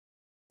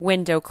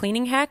Window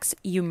cleaning hacks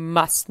you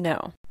must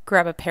know.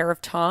 Grab a pair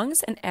of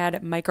tongs and add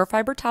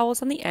microfiber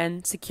towels on the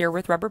end, secure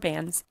with rubber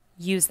bands.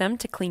 Use them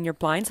to clean your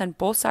blinds on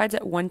both sides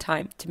at one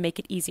time to make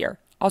it easier.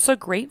 Also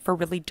great for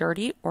really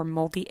dirty or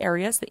moldy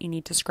areas that you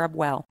need to scrub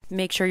well.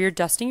 Make sure you're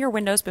dusting your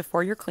windows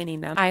before you're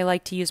cleaning them. I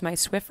like to use my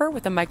Swiffer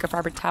with a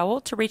microfiber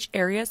towel to reach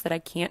areas that I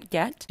can't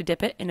get, to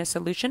dip it in a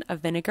solution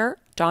of vinegar,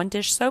 Dawn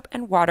dish soap,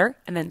 and water,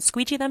 and then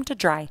squeegee them to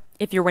dry.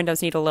 If your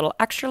windows need a little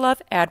extra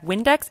love, add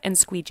Windex and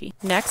squeegee.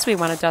 Next, we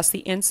want to dust the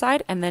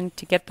inside, and then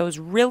to get those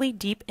really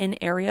deep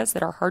in areas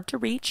that are hard to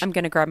reach, I'm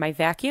going to grab my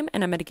vacuum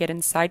and I'm going to get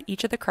inside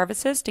each of the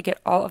crevices to get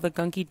all of the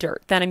gunky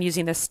dirt. Then I'm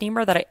using the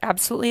steamer that I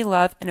absolutely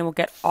love, and it will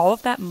get all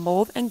of that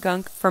mold and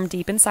gunk from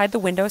deep inside the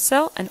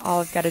windowsill, and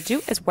all I've got to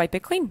do is wipe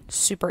it clean.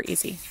 Super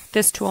easy.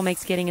 This tool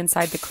makes getting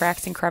inside the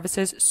cracks and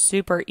crevices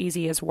super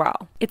easy as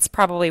well. It's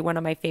probably one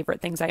of my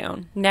favorite things I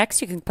own.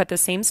 Next, you can put the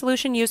same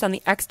solution used on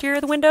the exterior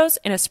of the windows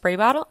in a spray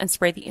bottle and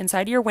spray the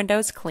inside of your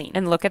windows clean.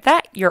 And look at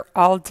that, you're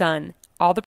all done.